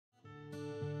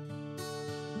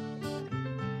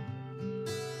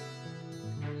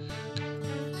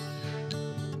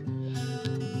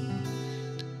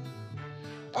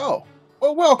Oh,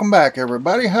 well, welcome back,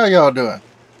 everybody. How y'all doing?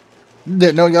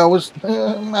 Didn't know y'all was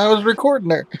I was recording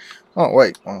there. Oh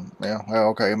wait, yeah, well,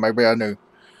 okay, maybe I knew.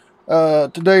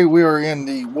 Today we are in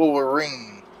the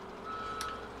Wolverine.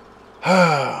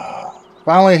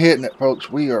 Finally hitting it, folks.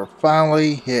 We are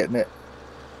finally hitting it.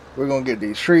 We're gonna get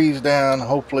these trees down,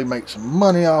 hopefully make some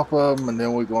money off of them, and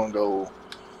then we're gonna go.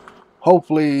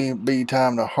 Hopefully, be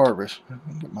time to harvest.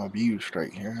 Get my view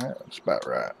straight here. That's about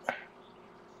right.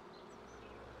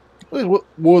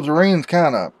 Wolverine's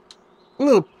kind of a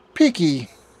little picky.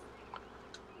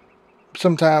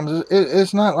 Sometimes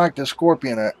it's not like the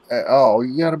scorpion at all.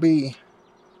 You got to be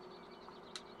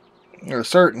a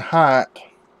certain height,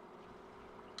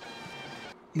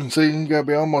 and so you got to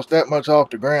be almost that much off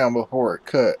the ground before it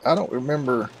cut. I don't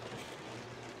remember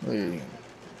the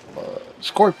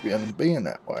scorpion being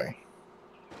that way,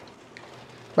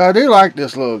 but I do like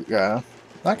this little guy.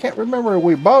 I can't remember if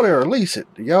we bought it or leased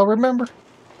it. Do y'all remember?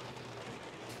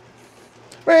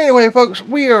 But anyway, folks,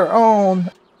 we are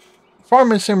on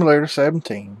Farming Simulator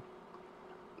 17,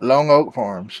 Long Oak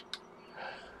Farms,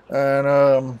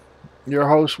 and your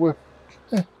host with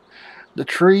the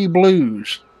Tree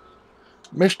Blues,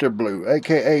 Mr. Blue,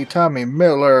 aka Tommy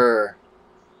Miller.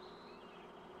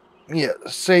 Yeah,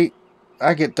 see,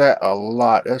 I get that a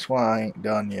lot. That's why I ain't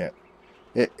done yet.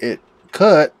 It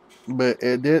cut, but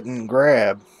it didn't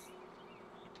grab.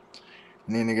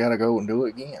 And then you gotta go and do it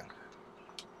again.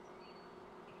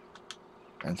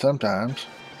 And sometimes,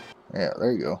 yeah,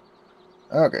 there you go.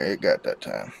 Okay, it got that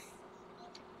time.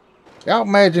 Y'all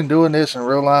imagine doing this in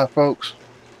real life, folks?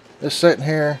 Just sitting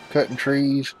here, cutting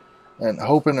trees, and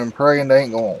hoping and praying they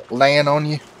ain't gonna land on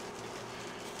you.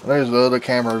 There's the other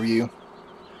camera view.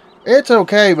 It's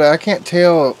okay, but I can't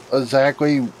tell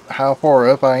exactly how far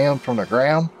up I am from the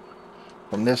ground.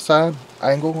 From this side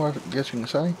angle, I guess you can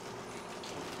say.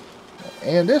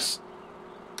 And this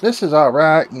is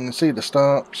alright. You can see the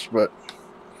stumps, but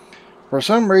for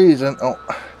some reason,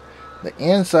 the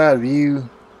inside view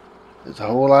is a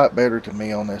whole lot better to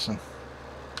me on this one.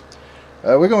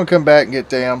 We're going to come back and get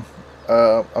them.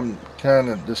 I'm kind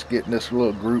of just getting this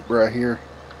little group right here,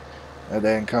 and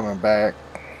then coming back.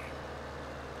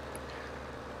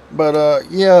 But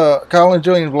yeah, Collin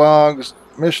Julian Vlogs,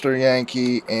 Mr.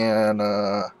 Yankee, and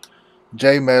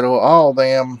J Metal, all of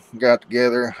them got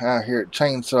together out here at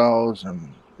chainsaws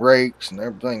and rakes and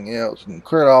everything else, and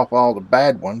cleared off all the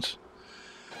bad ones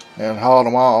and hauled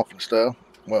them off and stuff.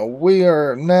 Well, we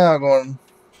are now going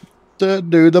to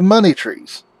do the money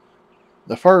trees,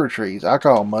 the fir trees. I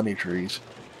call them money trees.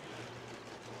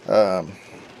 Yeah,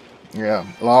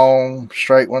 long,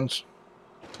 straight ones.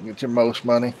 Get your most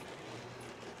money.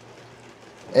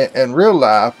 In real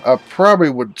life, I probably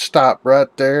would stop right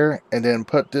there and then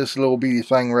put this little bitty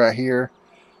thing right here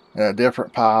in a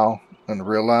different pile in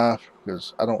real life,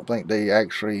 because I don't think they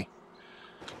actually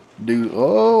do.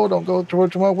 Oh, don't go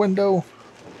towards my window.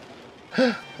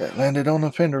 That landed on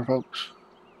the fender, folks.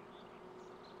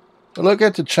 Look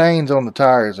at the chains on the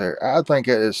tires there. I think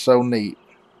it is so neat.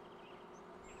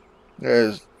 It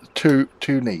is too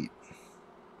neat.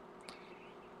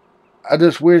 I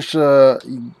just wish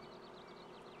and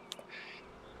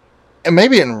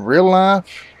maybe in real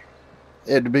life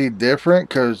it'd be different,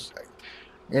 because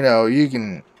you know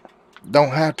you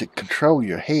don't have to control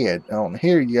your head. On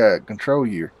here you gotta control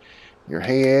your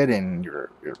head and your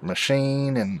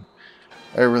machine and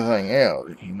everything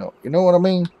else. You know what I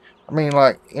mean? I mean,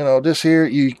 like, this here,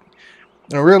 in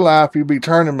real life you'd be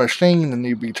turning the machine and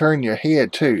you'd be turning your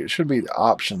head too. It should be the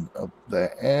option of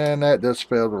that, and that does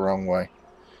spell the wrong way.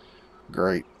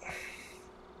 Great.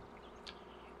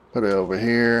 Put it over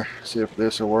here, see if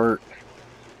this will work.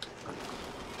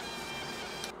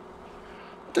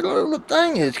 The little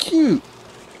thing is cute.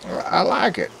 I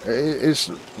like it. It's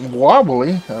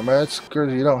wobbly. I mean, that's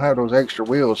because you don't have those extra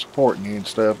wheels supporting you and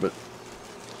stuff, but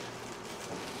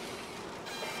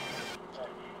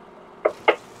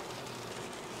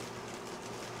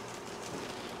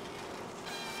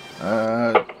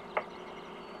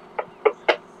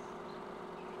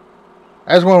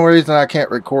that's one reason I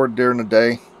can't record during the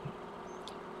day.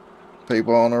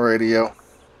 People on the radio.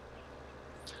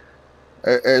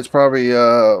 It's probably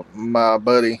my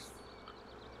buddy.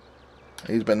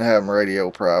 He's been having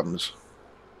radio problems.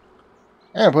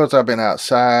 And plus I've been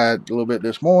outside a little bit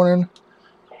this morning.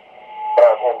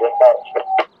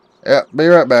 Yeah, be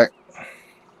right back.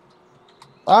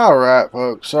 Alright,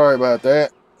 folks. Sorry about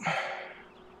that.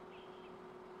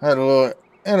 Had a little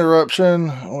interruption.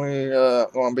 We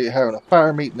going to be having a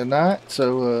fire meeting tonight.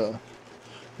 So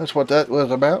that's what that was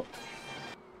about.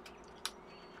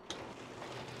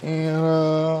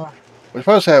 And We're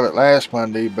supposed to have it last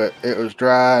Monday, but it was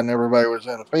dry and everybody was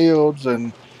in the fields,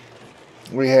 and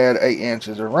we had 8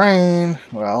 inches of rain.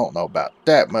 Well, I don't know about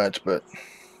that much, but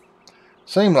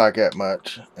seemed like that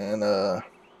much. And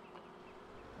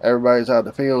everybody's out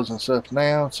the fields and stuff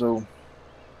now, so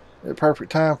it's a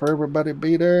perfect time for everybody to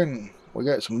be there. And we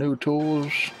got some new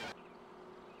tools.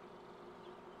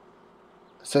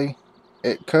 See,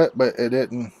 it cut, but it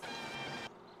didn't.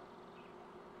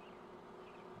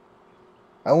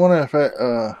 I wonder if it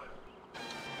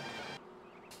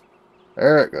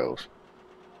there it goes.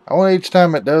 I wonder each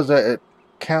time it does that, it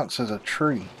counts as a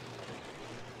tree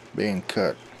being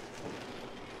cut.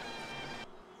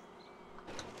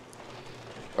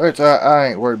 Which I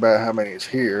ain't worried about how many is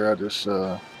here. I just,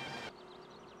 you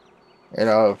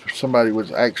know, if somebody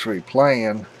was actually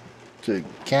playing to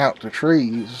count the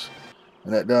trees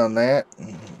and it done that,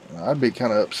 I'd be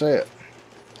kind of upset.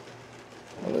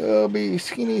 A little bitty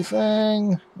skinny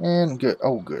thing, and good.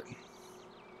 Oh, good.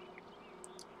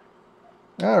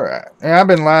 Alright. And I've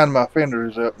been lining my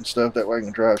fenders up and stuff, that way I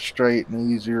can drive straight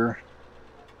and easier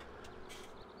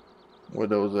with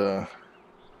those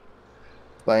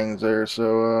things there.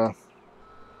 So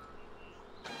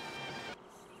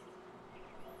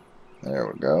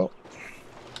there we go.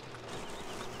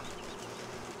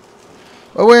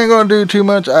 Well, we ain't gonna do too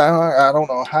much. I don't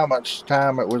know how much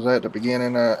time it was at the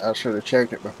beginning. I should have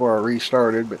checked it before I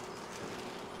restarted, but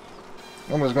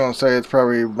I'm just gonna say it's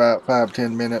probably about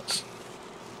 5-10 minutes.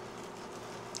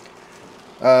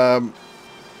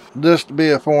 Just to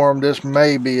be informed, this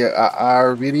may be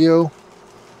our video,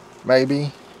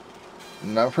 maybe,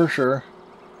 not for sure.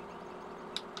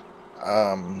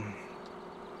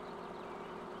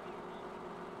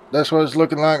 That's what it's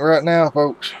looking like right now,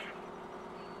 folks.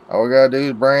 All we gotta do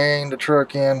is bring the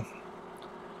truck in,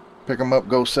 pick them up,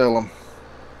 go sell them.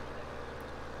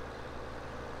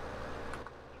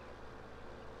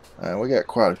 We got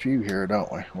quite a few here, don't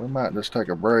we? We might just take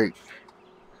a break,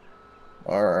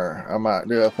 or I might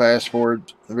do a fast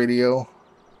forward video.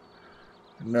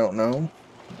 Don't know.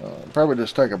 Probably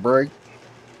just take a break,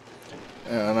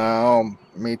 and I'll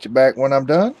meet you back when I'm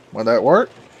done. Will that work?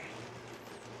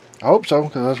 I hope so,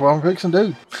 because that's what I'm fixing to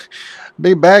do.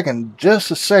 Be back in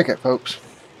just a second, folks.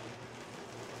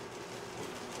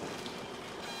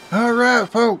 Alright,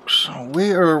 folks.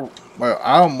 Well,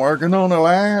 I'm working on the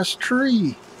last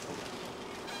tree.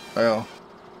 Well,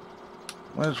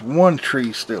 there's one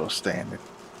tree still standing.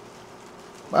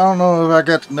 I don't know if I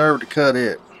got the nerve to cut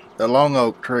it. The long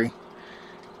oak tree.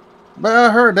 But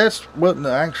I heard that wasn't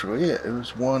actually it. It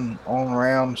was one on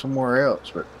around somewhere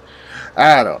else. But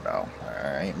I don't know.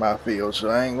 It ain't my field, so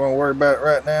I ain't going to worry about it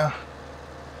right now.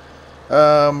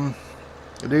 I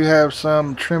do have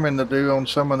some trimming to do on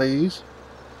some of these.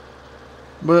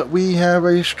 But we have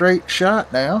a straight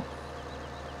shot now.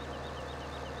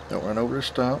 Don't run over the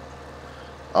stump.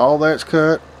 All that's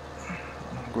cut.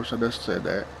 Of course, I just said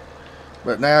that.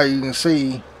 But now you can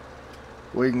see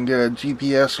we can get a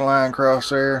GPS line across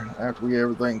there after we get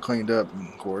everything cleaned up, and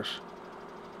of course,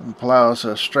 and plow us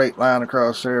a straight line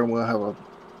across there, and we'll have a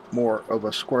more of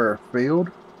a square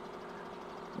field.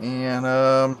 And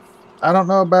I don't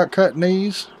know about cutting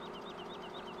these.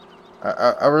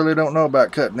 I really don't know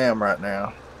about cutting them right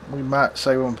now. We might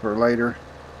save them for later.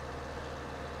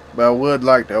 But I would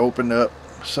like to open up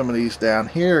some of these down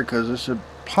here, because this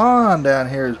pond down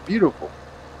here is beautiful.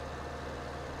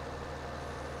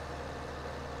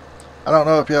 I don't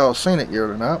know if y'all seen it yet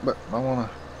or not, but I want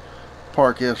to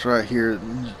park this right here.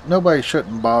 Nobody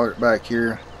shouldn't bother it back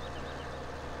here.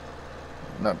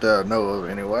 Not that I know of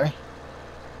anyway.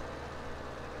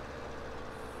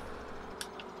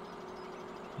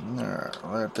 Alright,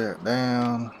 let that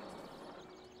down.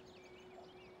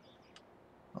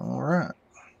 Alright.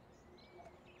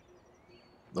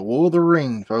 The wool of the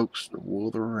ring, folks. The wool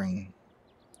of the ring.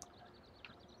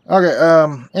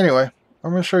 Okay, anyway,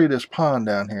 I'm going to show you this pond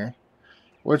down here.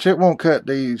 Which it won't cut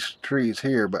these trees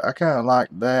here, but I kind of like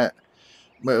that.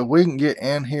 But if we can get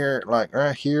in here, like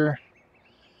right here,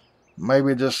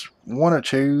 maybe just one or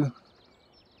two,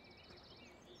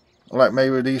 like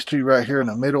maybe these two right here in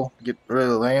the middle, get rid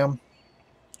of them,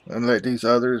 and let these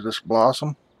others just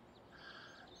blossom.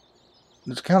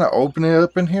 Just kind of open it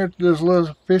up in here to this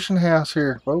little fishing house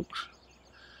here, folks.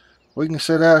 We can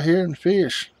sit out here and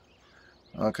fish.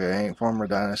 Okay, ain't Farmer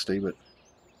Dynasty, but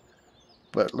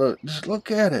look, just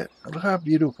look at it. Look how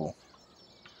beautiful.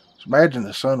 Just imagine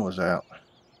the sun was out.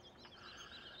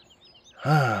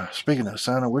 Speaking of the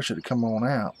sun, I wish it had come on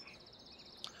out.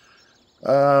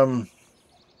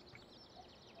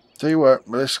 Tell you what,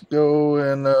 let's go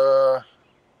and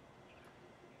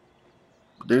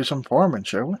do some farming,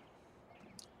 shall we?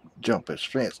 jump this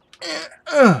fence.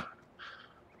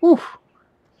 Whew.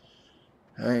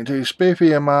 I ain't too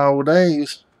spiffy in my old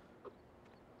days.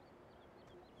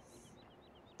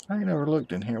 I ain't never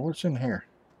looked in here. What's in here?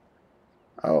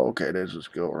 Oh, okay, there's this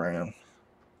go around.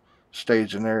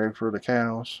 Staging area for the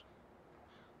cows.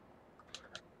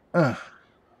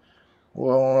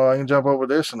 Well, I can jump over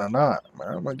this and I'm not.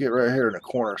 I'm gonna get right here in the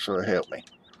corner so it help me.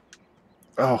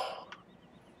 Oh.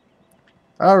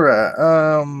 Alright,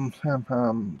 I'm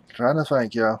trying to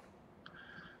think, y'all.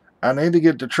 I need to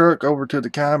get the truck over to the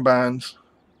combines.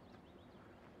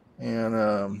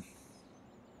 And,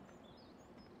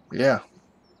 yeah.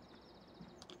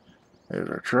 There's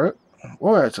our truck.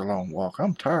 Boy, that's a long walk.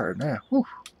 I'm tired now. Whew.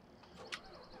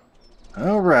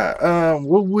 Alright,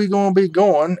 where we gonna be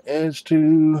going is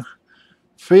to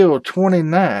field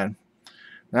 29.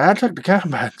 Now, I took the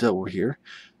combines over here.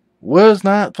 Was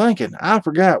not thinking. I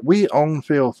forgot we own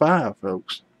field 5,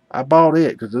 folks. I bought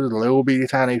it because it was a little bitty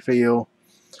tiny field.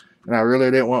 And I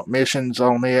really didn't want missions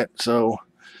on it. So,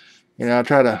 you know, I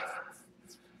try to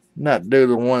not do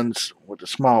the ones with the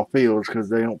small fields because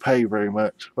they don't pay very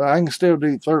much. But I can still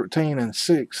do 13 and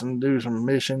 6 and do some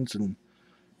missions. And,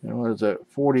 you know, what is that,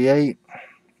 48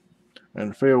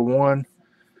 and field 1.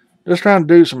 Just trying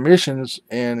to do some missions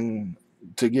and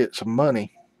to get some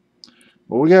money.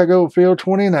 But we got to go field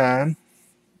 29.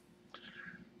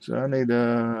 So I need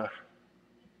to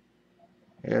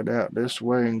head out this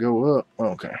way and go up.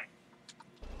 Okay.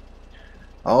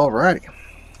 Alrighty.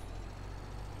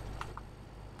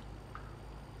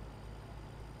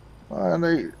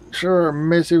 They sure are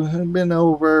messy. I've been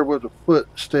over with the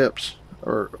footsteps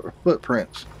or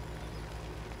footprints.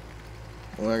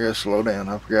 Well, I gotta slow down.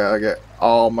 I forgot I got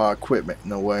all my equipment in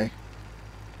the way.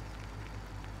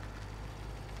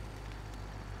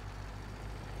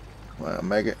 Well, I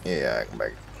make it? Yeah, I can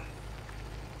make it.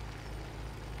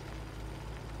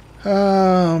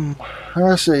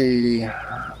 Let's see.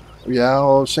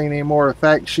 Y'all seen any more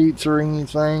fact sheets or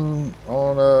anything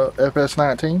on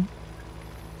FS19?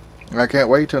 I can't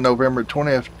wait till November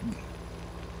 20th.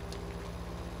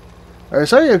 They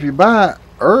say if you buy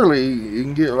early, you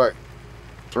can get like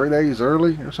 3 days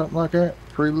early or something like that.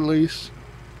 Pre-release.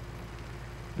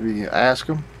 If you ask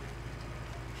them.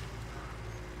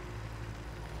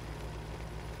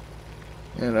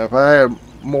 And if I had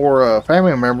more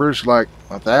family members, like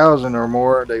 1,000 or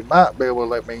more, they might be able to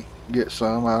let me get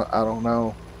some. I don't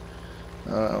know.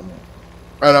 I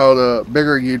know the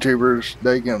bigger YouTubers,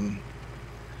 they can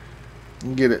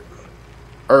get it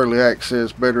early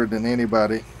access better than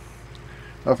anybody.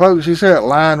 Folks, you see that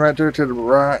line right there to the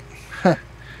right?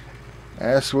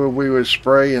 That's where we was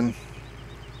spraying,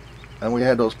 and we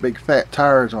had those big fat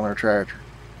tires on our tractor.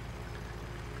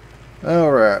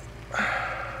 Alright.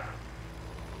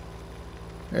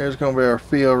 There's going to be our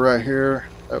field right here,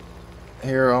 up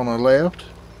here on the left.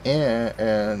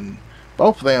 And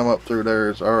both of them up through there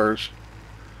is ours.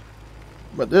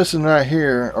 But this one right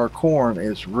here, our corn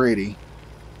is ready.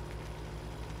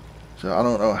 So I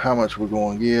don't know how much we're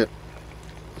going to get.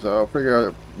 So I'll figure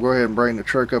I'll go ahead and bring the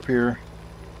truck up here.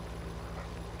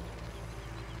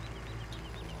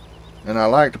 And I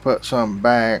like to put some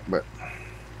back, but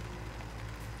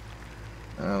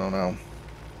I don't know.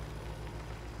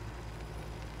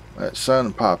 Let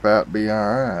sun pop out, be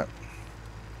alright.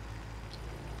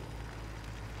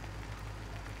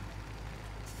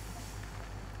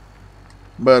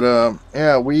 But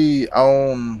yeah, we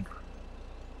own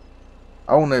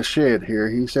this shed here.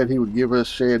 He said he would give us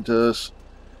shed to us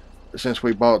since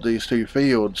we bought these 2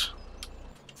 fields.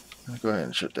 Let's go ahead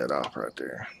and shut that off right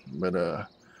there. But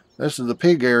this is the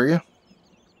pig area.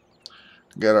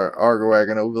 Got our auger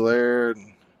wagon over there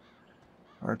and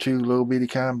our 2 little bitty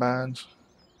combines.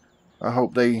 I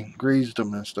hope they greased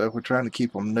them and stuff. We're trying to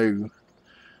keep them new.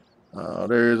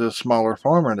 There is a smaller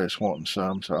farmer that's wanting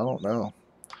some, so I don't know.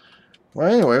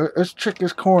 Well, anyway, let's check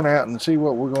this corn out and see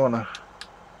what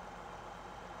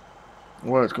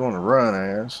it's going to run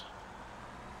as.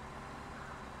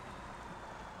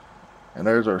 And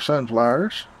there's our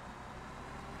sunflowers.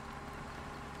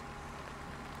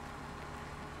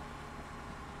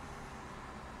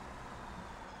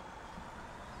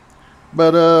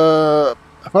 But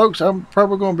folks, I'm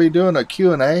probably going to be doing a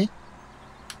Q&A.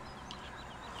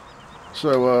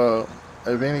 So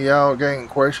if any of y'all got any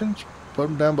questions, put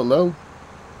them down below.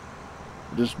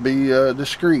 Just be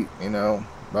discreet, you know.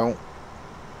 Don't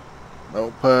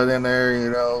put in there, you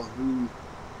know,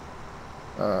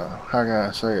 how can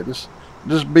I say it?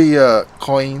 Just be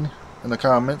clean in the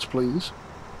comments, please.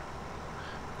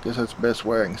 Guess that's the best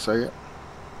way I can say it.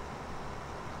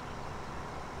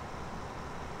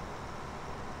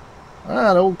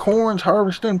 Alright, old corn's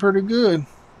harvesting pretty good.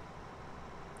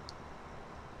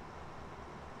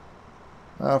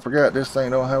 I forgot this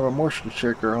thing don't have a moisture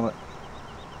checker on it.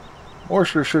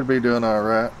 Moisture should be doing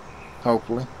alright,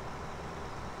 hopefully.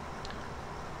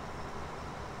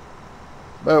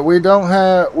 But we don't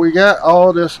have, we got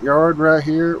all this yard right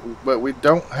here, but we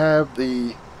don't have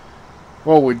the,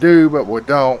 well, we do, but we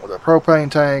don't. The propane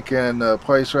tank and the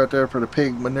place right there for the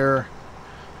pig manure.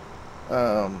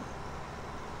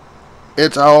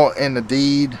 It's all in the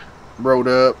deed, wrote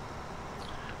up.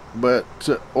 But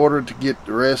in order to get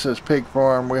the rest of this pig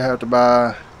farm, we have to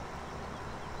buy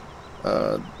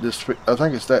this. I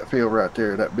think it's that field right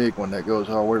there, that big one that goes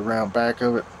all the way around back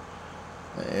of it,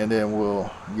 and then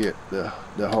we'll get the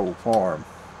whole farm,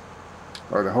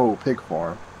 or the whole pig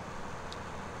farm.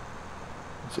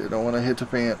 See, I don't want to hit the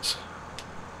fence.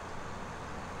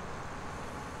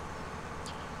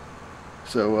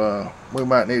 So we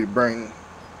might need to bring.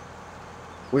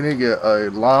 We need to get a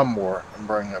lawnmower and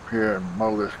bring up here and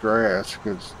mow this grass,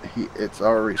 because it's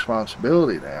our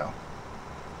responsibility now.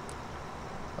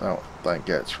 I don't think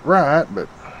that's right, but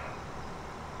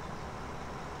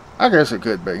I guess it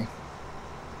could be.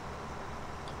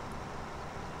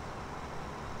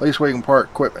 At least we can park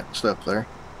equipment and stuff there.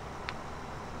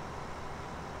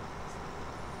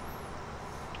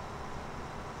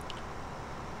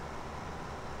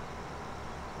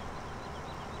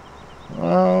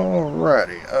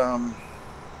 Alrighty.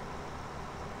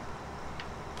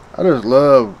 I just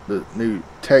love the new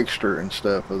texture and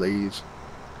stuff of these.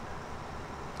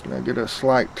 Can I get a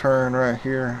slight turn right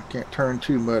here? Can't turn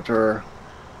too much or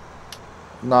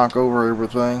knock over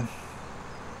everything.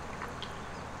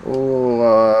 Oh,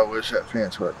 I wish that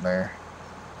fence wasn't there.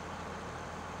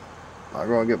 Am I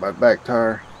going to get my back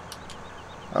tire?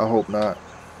 I hope not.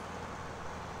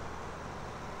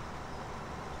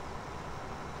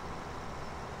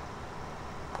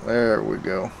 There we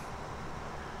go.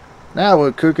 Now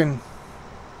we're cooking.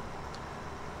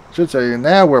 Should say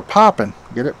now we're popping.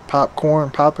 Get it? Popcorn,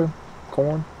 popping,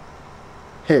 corn.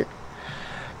 Hey.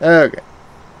 Okay.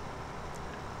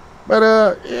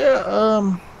 But yeah.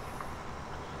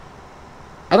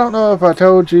 I don't know if I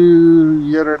told you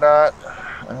yet or not.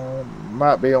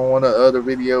 Might be on one of the other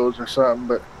videos or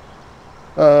something.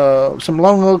 But some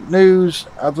Lone Oak news.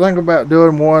 I think about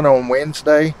doing one on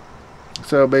Wednesday.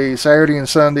 So it'll be Saturday and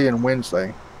Sunday and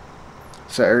Wednesday.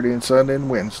 Saturday and Sunday and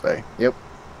Wednesday. Yep.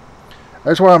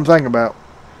 That's what I'm thinking about.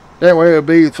 That way it'll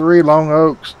be 3 Lone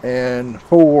Oaks and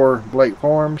 4 Blake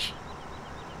Farms.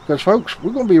 Because folks,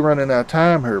 we're going to be running out of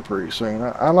time here pretty soon.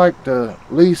 I like to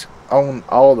at least own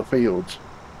all the fields.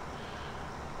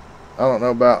 I don't know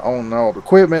about owning all the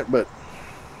equipment, but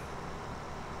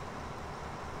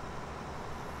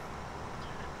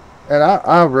and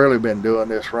I've really been doing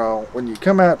this wrong. When you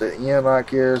come out the end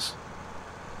like this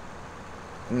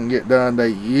and get done, they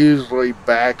usually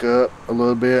back up a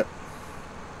little bit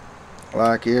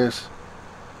like this,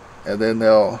 and then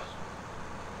they'll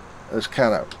just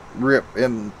kind of rip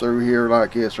in through here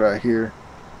like this right here.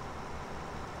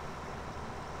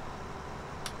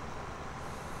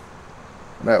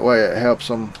 And that way it helps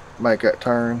them make that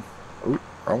turn. Ooh,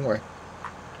 wrong way.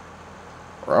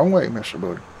 Wrong way, Mr.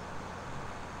 Booty.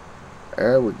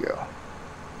 There we go.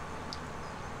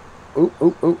 Ooh,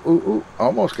 ooh, ooh, ooh, ooh.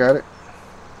 Almost got it.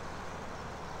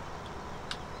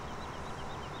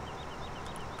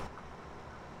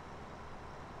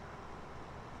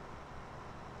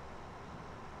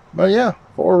 But yeah,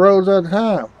 4 rows at a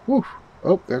time. Whew.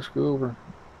 Oh, let's go over.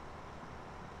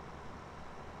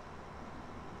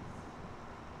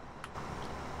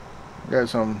 Got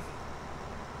some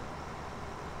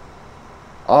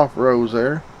off rows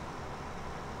there.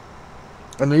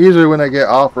 And usually when they get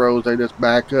off rows, they just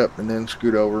back up and then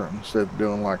scoot over instead of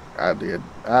doing like I did.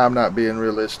 I'm not being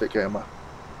realistic, am I?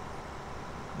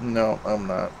 No, I'm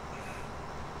not.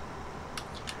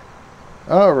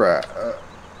 Alright.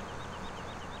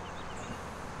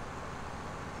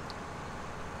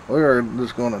 We are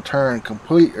just going to turn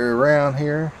completely around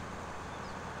here.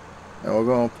 And we're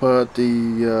going to put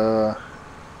the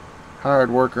hired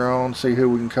worker on, see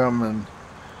who we can come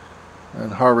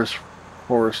and harvest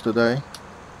for us today.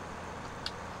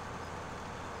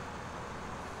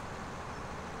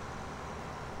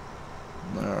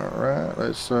 Alright,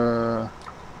 let's Brad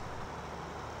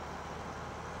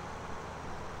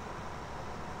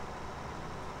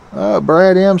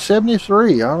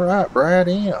M73. Alright, Brad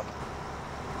M.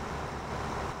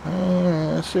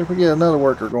 Let's see if we get another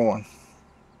worker going.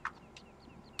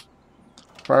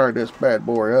 Fire this bad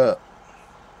boy up.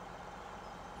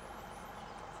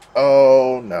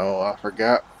 Oh no, I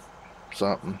forgot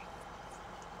something.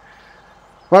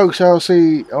 Folks, y'all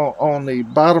see on the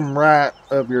bottom right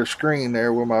of your screen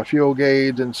there where my fuel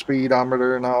gauge and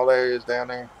speedometer and all that is down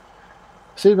there.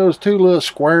 See those two little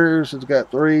squares? It's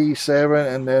got 3, 7,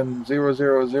 and then 0,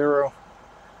 0, 0.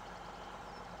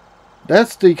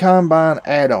 That's the combine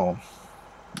add-on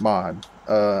mod.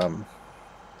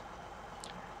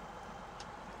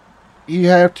 You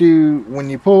have to, when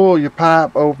you pull your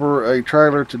pipe over a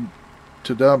trailer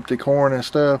to dump the corn and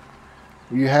stuff,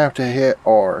 you have to hit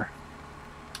R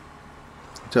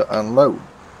to unload.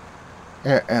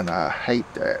 And I hate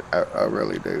that. I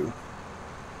really do.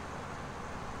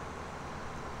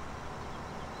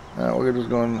 Now we're just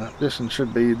going, this one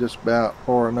should be just about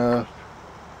far enough.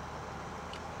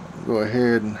 Go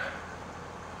ahead and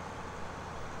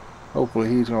hopefully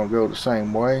he's going to go the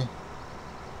same way.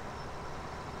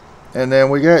 And then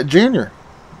we got Junior.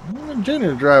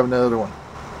 Junior driving the other one.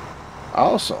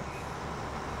 Awesome.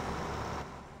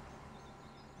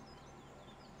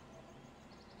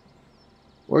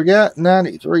 We got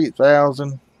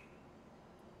 93,000.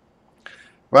 If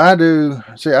I do,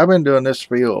 see, I've been doing this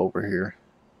field over here.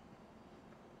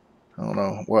 I don't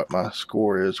know what my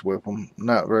score is with him.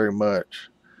 Not very much.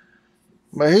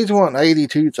 But he's wanting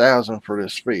 82,000 for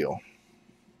this field.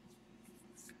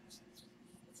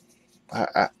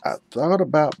 I thought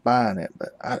about buying it, but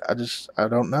I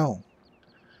don't know.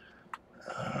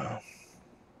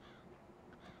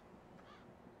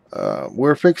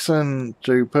 We're fixing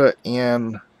to put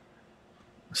in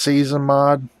season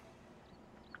mod.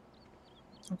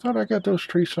 I thought I got those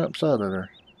tree stumps out of there.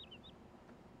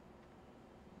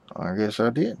 I guess I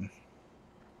didn't.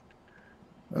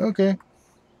 Okay.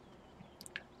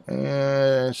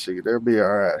 And let's see, they'll be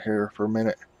alright here for a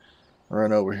minute.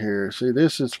 Run over here. See,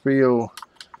 this is field.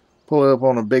 Pull it up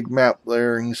on a big map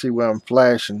there and you see where I'm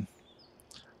flashing.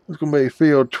 It's going to be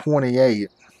field 28.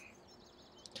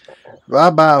 If I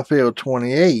buy field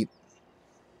 28,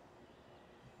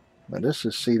 now this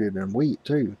is seeded in wheat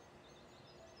too.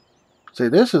 See,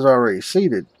 this is already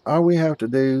seeded. All we have to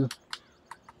do,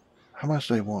 how much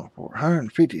they want for?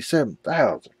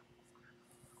 157,000.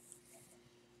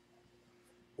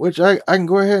 Which I can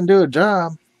go ahead and do a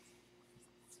job.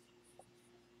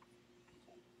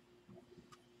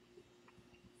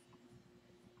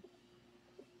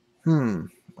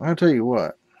 I'll tell you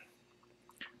what.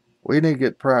 We need to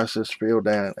get price this field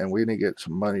down and we need to get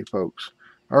some money, folks.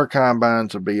 Our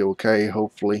combines will be okay,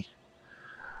 hopefully.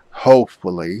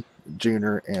 Hopefully,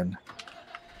 Junior and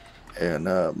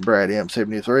Brad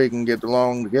M73 can get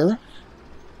along together.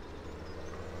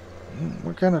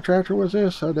 What kind of tractor was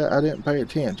this? I didn't pay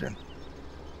attention.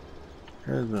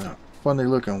 Here's a funny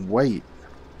looking weight.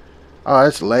 Oh,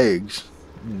 that's legs.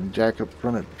 You can jack up the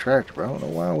front of the tractor, but I don't know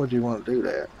why would you want to do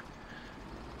that.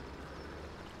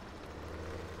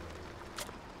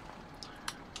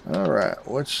 Alright,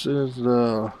 which is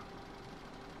I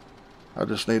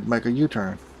just need to make a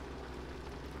U-turn.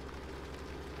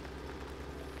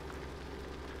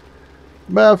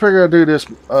 But I figure I'll do this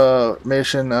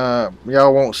mission.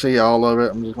 Y'all won't see all of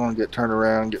it. I'm just going to get turned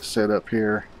around and get set up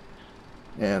here.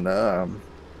 And I'm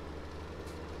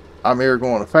either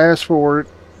going to fast forward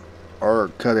or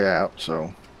cut it out.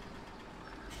 So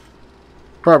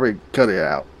probably cut it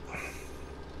out.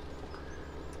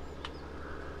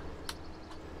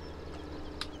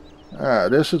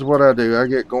 Alright, this is what I do. I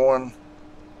get going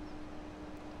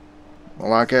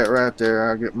like that right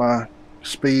there. I get my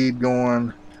speed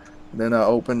going. Then I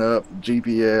open up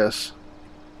GPS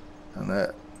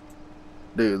and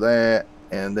do that,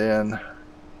 and then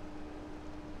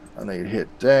I need to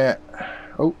hit that.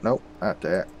 Oh, nope, not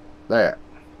that. That.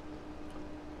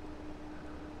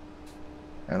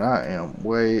 And I am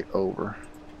way over.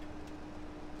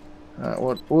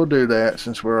 We'll do that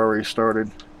since we're already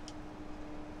started.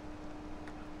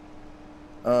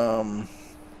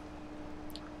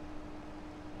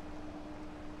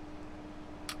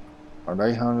 Are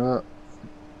they hung up?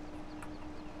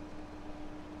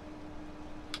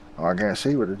 Oh, I can't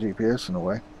see with the GPS in the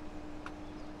way.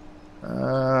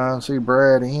 I see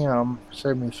Brad M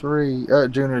 73.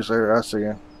 Junior's there. I see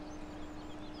him.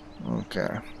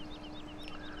 Okay.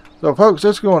 So, folks,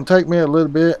 this is going to take me a little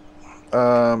bit.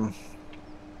 What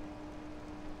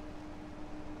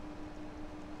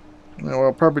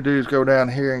I'll probably do is go down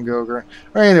here and go. Or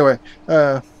anyway,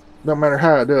 don't matter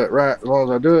how I do it, right? As long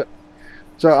as I do it.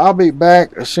 So I'll be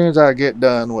back as soon as I get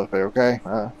done with it, okay?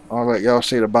 I'll let y'all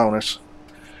see the bonus.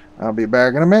 I'll be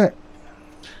back in a minute.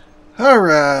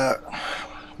 Alright,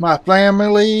 my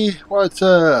family, what's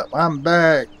up? I'm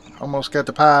back. Almost got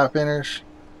the pie finished.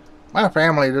 My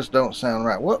family just don't sound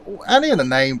right. What? I need a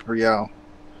name for y'all.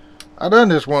 I've done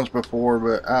this once before,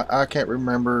 but I can't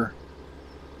remember.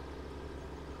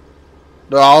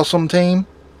 The awesome team?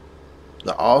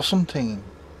 The awesome team.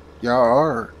 Y'all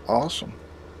are awesome.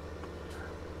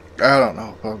 I don't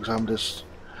know, folks. I'm just...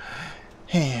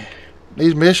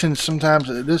 These missions, sometimes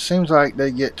it just seems like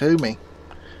they get to me.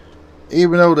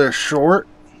 Even though they're short.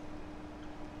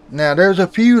 Now, there's a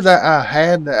few that I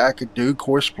had that I could do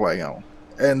course play on.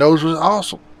 And those was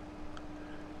awesome.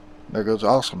 There goes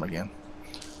awesome again.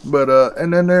 But,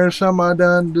 and then there's some I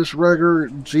done just regular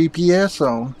GPS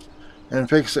on. And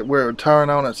fix it where it would turn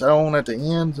on its own at the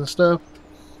ends and stuff.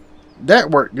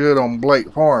 That worked good on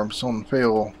Blake Farms on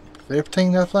field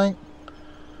 15, I think.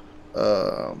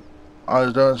 I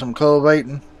was doing some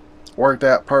cultivating. Worked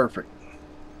out perfect.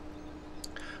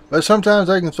 But sometimes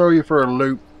they can throw you for a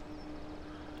loop.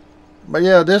 But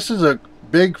yeah, this is a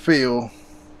big field.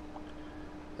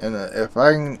 And if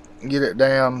I can get it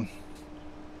down,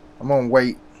 I'm going to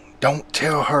wait. Don't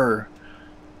tell her.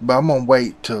 But I'm going to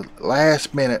wait till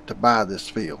last minute to buy this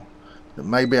field. And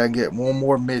maybe I can get one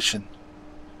more mission.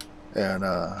 And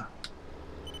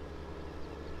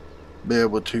be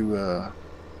able to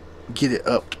get it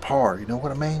up to par. You know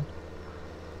what I mean?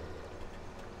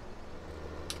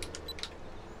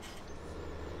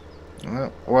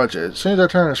 Well, watch it. As soon as I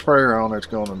turn the sprayer on, it's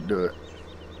going to do it.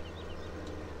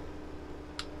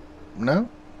 No?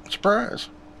 Surprise.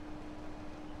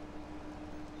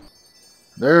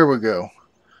 There we go.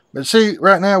 But see,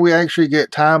 right now we actually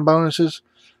get time bonuses.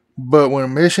 But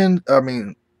when missions,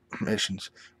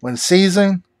 when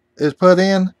season is put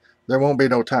in, there won't be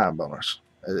no time bonus.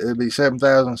 It'll be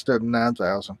 7,000 instead of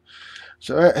 9,000.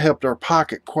 So that helped our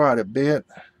pocket quite a bit.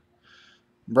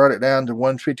 Brought it down to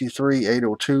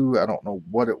 153,802. I don't know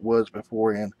what it was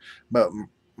beforehand. But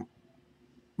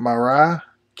Mariah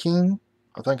King,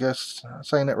 I think that's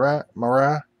saying it right.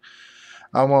 Mariah.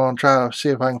 I'm going to try to see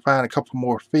if I can find a couple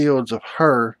more fields of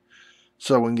her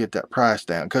so we can get that price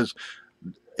down. Because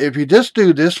if you just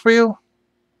do this field,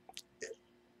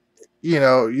 you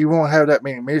know, you won't have that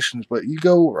many missions. But you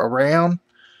go around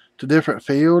to different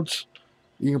fields,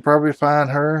 you can probably find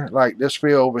her. Like this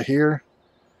field over here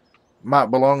might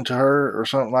belong to her or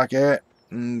something like that,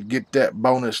 and get that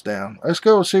bonus down. Let's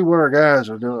go see what our guys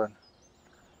are doing.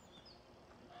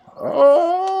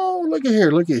 Oh, look at here,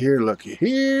 look at here, look at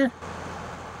here.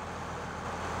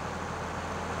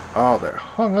 Oh, they're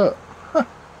hung up.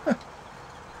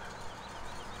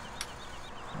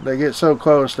 They get so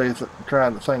close, they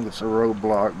trying to think it's a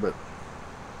roadblock, but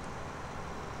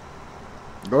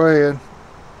go ahead.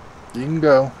 You can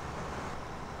go.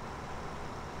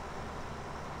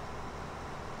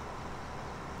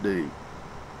 Dude.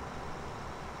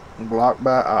 Blocked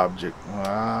by object. Well,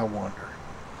 I wonder.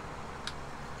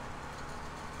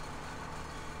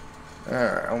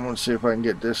 Alright, I'm going to see if I can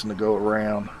get this one to go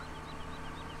around.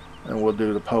 And we'll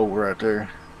do the pole right there.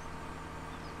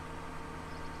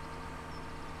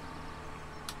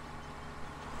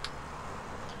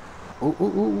 Ooh, ooh,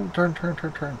 ooh, turn, turn,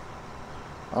 turn, turn.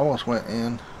 I almost went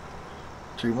in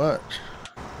too much.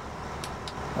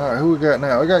 Alright, who we got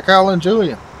now? We got Collin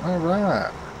Julian.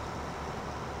 Alright.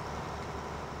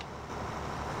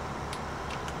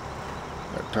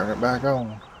 Gotta turn it back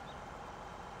on.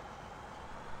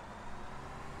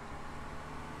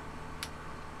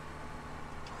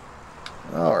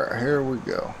 Alright, here we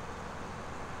go.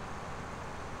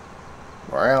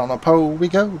 Right on the pole we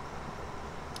go.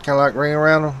 Kind of like ring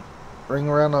around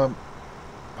a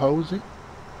posy.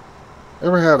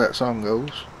 Ever how that song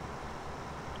goes?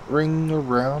 Ring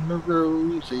around the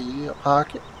rosy, a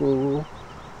pocket full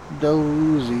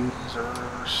dozies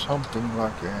or something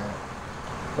like that.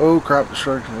 Oh, crop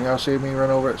destruction. Y'all see me run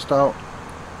over that stalk?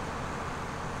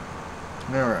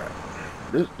 Alright.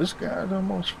 This guy's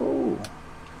almost full.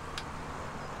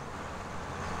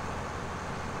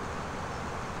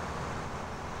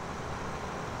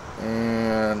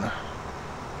 And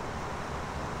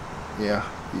yeah,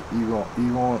 you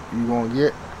gonna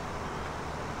get.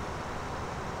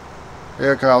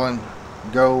 Here, Collin,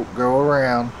 go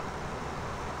around.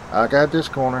 I got this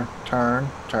corner. Turn,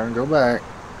 go back,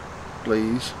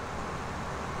 please.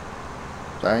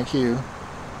 Thank you.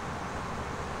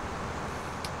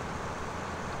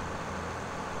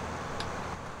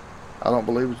 I don't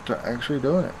believe it's actually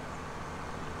doing it.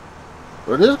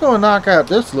 But this is going to knock out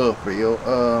this little field.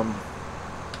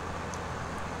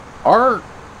 Our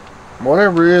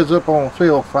whatever is up on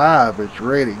field 5 is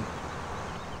ready.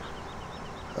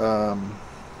 I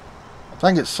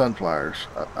think it's sunflowers.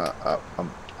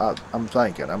 I'm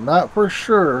thinking. I'm not for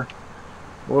sure.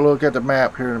 We'll look at the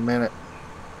map here in a minute.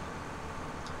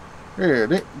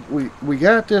 Here, we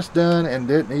got this done and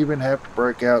didn't even have to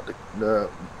break out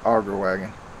the auger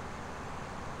wagon.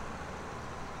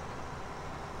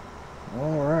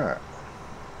 Alright.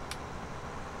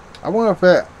 I wonder if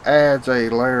that adds a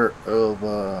layer of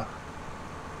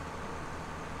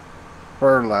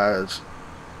fertilized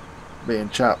being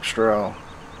chopped straw.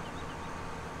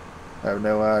 I have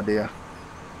no idea.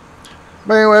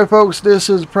 But anyway, folks, this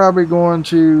is probably going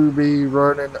to be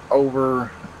running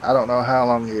over. I don't know how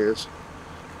long it is.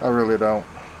 I really don't.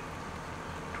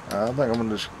 I think I'm going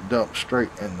to just dump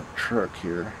straight in the truck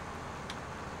here.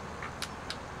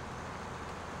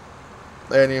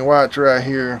 And you watch right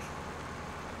here.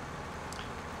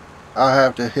 I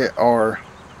have to hit R.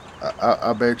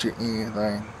 I bet you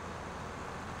anything.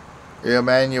 Yeah,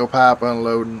 manual pipe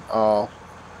unloading off.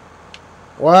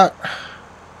 What?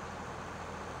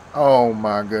 Oh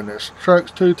my goodness. Truck's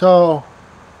too tall.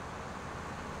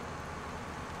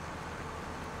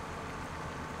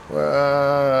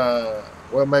 Well,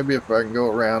 maybe if I can go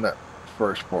around that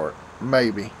first part.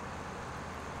 Maybe.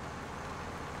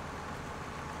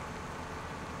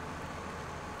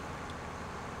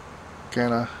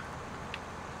 Can I?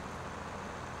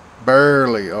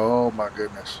 Barely. Oh my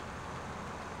goodness.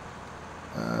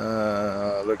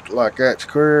 Looks like that's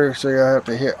clear. See, I have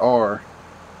to hit R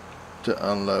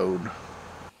to unload.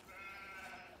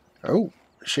 Oh,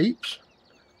 sheeps.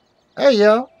 Hey,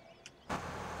 y'all.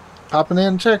 Popping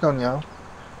in to check on y'all.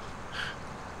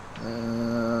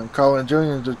 Collin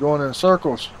Julian just going in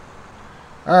circles.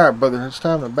 Alright, brother. It's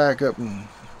time to back up and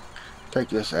take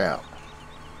this out.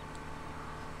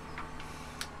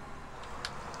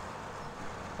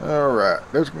 Alright.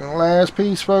 There's the last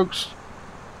piece, folks.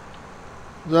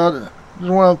 So I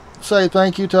just want to say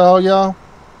thank you to all y'all.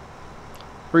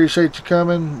 Appreciate you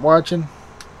coming, watching.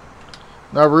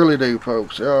 I really do,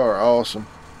 folks. Y'all are awesome.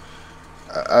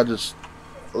 I just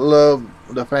love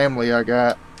the family I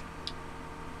got.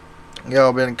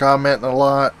 Y'all been commenting a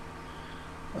lot.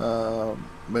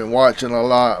 Been watching a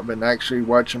lot. I've been actually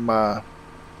watching my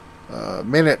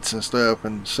minutes and stuff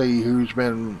and see who's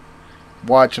been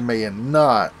watching me and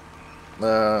not.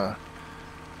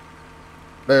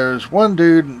 There's one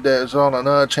dude that's on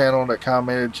another channel that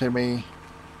commented to me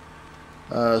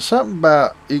something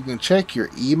about you can check your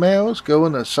emails, go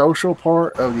in the social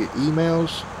part of your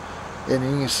emails, and you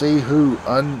can see who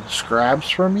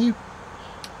unsubscribes from you.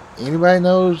 Anybody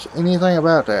knows anything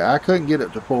about that? I couldn't get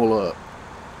it to pull up.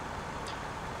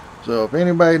 So if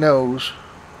anybody knows,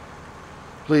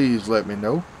 please let me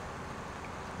know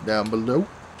down below.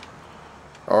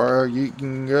 Or you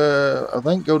can, I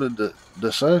think, go to the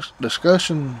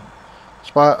discussion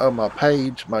spot of my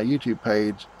page, my YouTube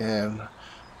page, and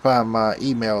find my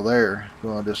email there. If you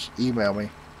want to just email me.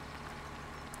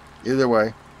 Either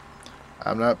way,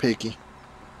 I'm not picky.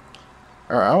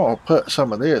 Alright, I want to put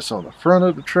some of this on the front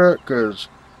of the truck because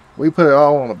we put it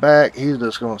all on the back. He's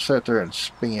just going to sit there and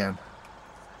spin.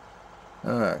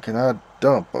 Alright, can I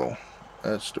dump them?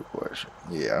 That's the question.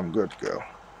 Yeah, I'm good to go.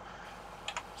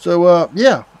 So,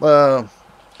 yeah, I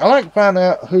like to find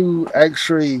out who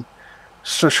actually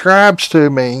subscribes to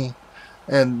me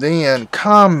and then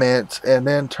comments and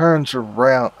then turns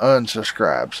around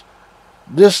unsubscribes.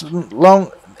 This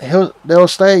long, they'll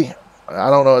stay. I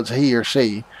don't know if it's he or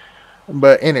she,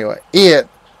 but anyway, it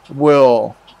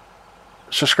will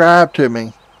subscribe to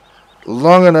me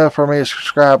long enough for me to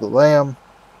subscribe to them.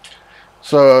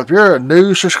 So if you're a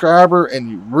new subscriber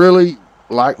and you really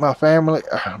like my family,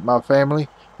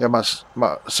 yeah, my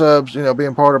subs, you know,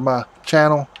 being part of my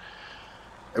channel.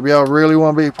 If y'all really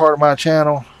want to be part of my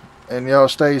channel and y'all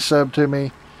stay sub to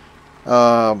me,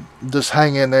 just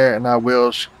hang in there and I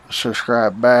will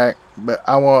subscribe back. But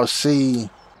I want to see,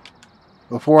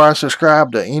 before I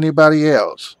subscribe to anybody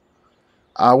else,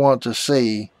 I want to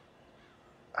see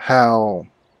how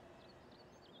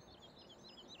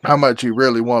much you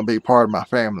really want to be part of my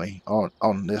family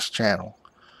on this channel.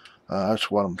 That's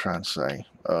what I'm trying to say.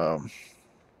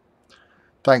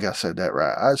 I think I said that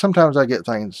right. Sometimes I get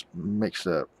things mixed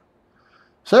up.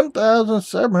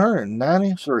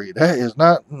 7,793. That is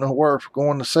not worth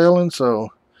going to selling, so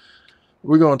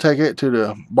we're going to take it to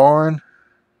the barn,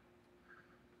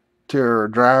 to our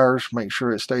dryers, make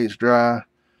sure it stays dry.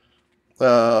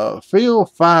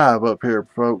 Field 5 up here,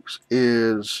 folks,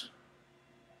 is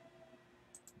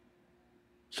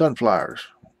sunflowers.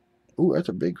 Ooh, that's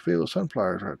a big field of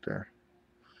sunflowers right there.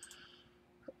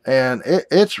 And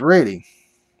it's ready.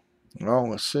 Along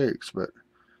with 6, but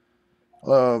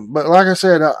like I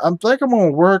said, I think I'm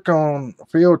going to work on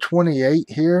field 28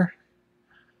 here.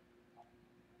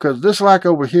 Because just like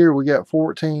over here, we got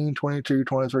 14, 22,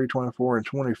 23, 24, and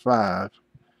 25.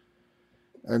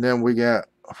 And then we got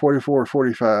 44,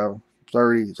 45,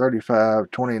 30,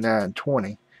 35, 29,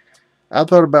 20. I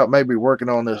thought about maybe working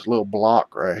on this little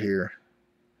block right here.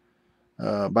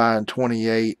 Buying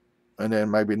 28, and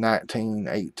then maybe 19,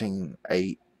 18,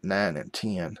 8, 9, and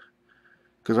 10.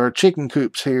 Because our chicken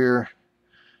coops here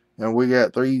And we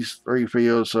got three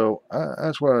fields, so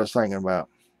that's what I was thinking about.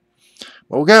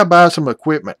 But we gotta buy some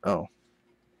equipment though.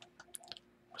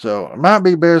 So it might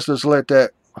be best to just let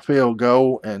that field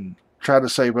go and try to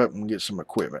save up and get some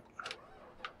equipment.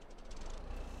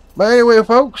 But anyway,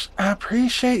 folks, I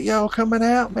appreciate y'all coming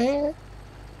out, man.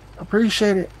 I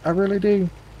appreciate it. I really do.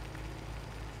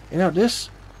 You know, this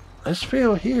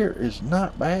field here is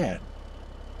not bad.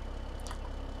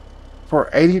 For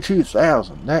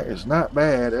 82,000, that is not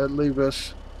bad. That'd leave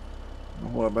us,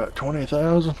 what, about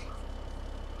 20,000?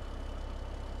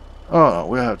 Oh,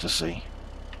 we'll have to see.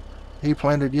 He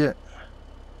planted yet?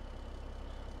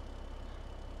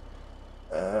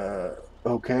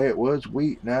 Okay, it was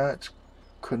wheat. Now it's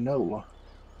canola.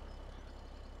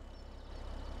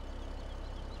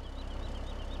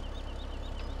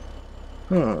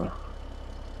 Huh.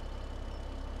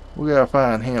 We gotta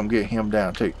find him, get him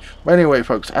down too. But anyway,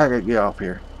 folks, I gotta get off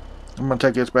here. I'm gonna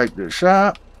take this back to the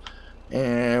shop,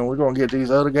 and we're gonna get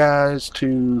these other guys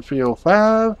to field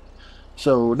 5.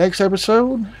 So next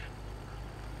episode,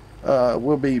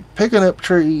 we'll be picking up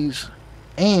trees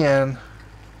and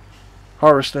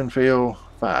harvesting field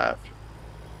 5.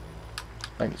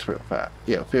 I think it's field 5.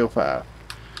 Yeah, field 5.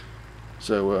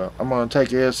 So I'm gonna take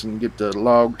this and get the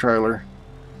log trailer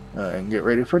and get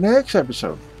ready for the next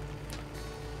episode.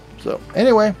 So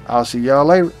anyway, I'll see y'all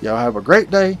later. Y'all have a great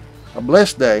day, a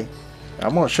blessed day.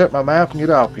 I'm gonna shut my mouth and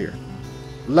get off here.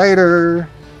 Later.